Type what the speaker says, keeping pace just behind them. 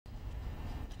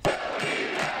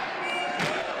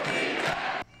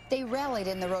rallied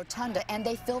in the rotunda and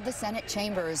they filled the Senate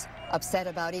chambers, upset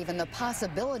about even the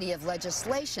possibility of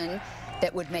legislation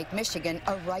that would make Michigan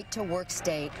a right-to-work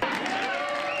state.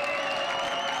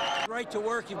 Right to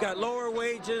work, you've got lower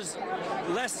wages,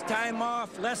 less time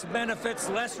off, less benefits,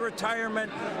 less retirement.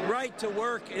 Right to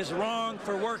work is wrong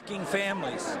for working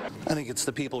families. I think it's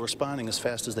the people responding as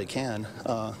fast as they can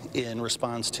in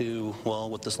response to, well,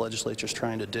 what this legislature is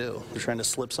trying to do. They're trying to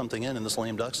slip something in this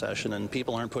lame duck session, and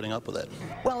people aren't putting up with it.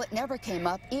 Well, it never came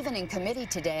up, even in committee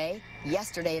today.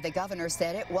 Yesterday, the governor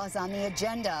said it was on the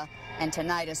agenda. And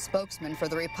tonight, a spokesman for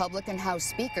the Republican House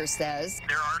Speaker says,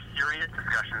 there are serious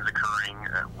discussions occurring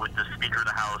with the Speaker of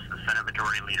the House, the Senate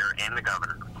Majority Leader, and the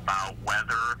governor about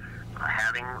whether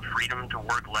having freedom to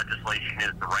work legislation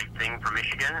is the right thing for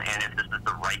Michigan and if this is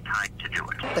the right time to do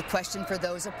it. The question for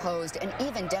those opposed and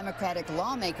even Democratic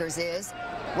lawmakers is,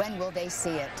 when will they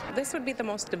see it? This would be the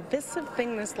most divisive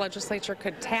thing this legislature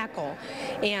could tackle.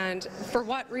 And for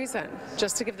what reason?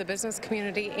 Just to give the business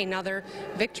community another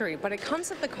victory. But it comes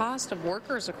at the cost of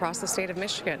workers across the state of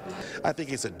Michigan. I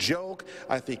think it's a joke.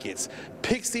 I think it's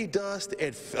pixie dust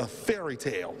and a fairy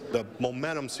tale. The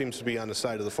momentum seems to be on the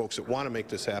side of the folks that want to make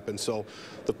this happen. So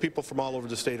the people from all over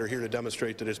the state are here to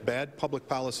demonstrate that it's bad public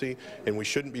policy and we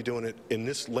shouldn't be doing it in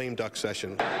this lame duck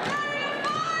session.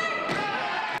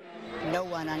 No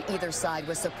one on either side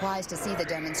was surprised to see the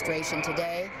demonstration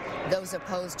today. Those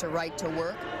opposed to right to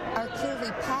work are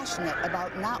clearly passionate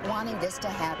about not wanting this to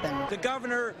happen. The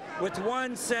governor, with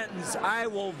one sentence, I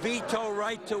will veto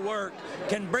right to work,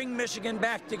 can bring Michigan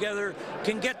back together,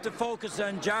 can get to focus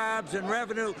on jobs and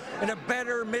revenue and a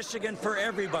better Michigan for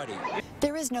everybody.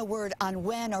 There is no word on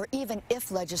when or even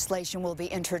if legislation will be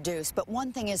introduced, but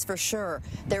one thing is for sure,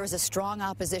 there is a strong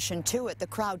opposition to it. The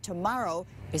crowd tomorrow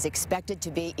is expected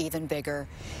to be even bigger.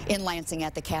 In Lansing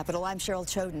at the Capitol, I'm Cheryl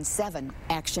Choden, 7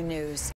 Action News.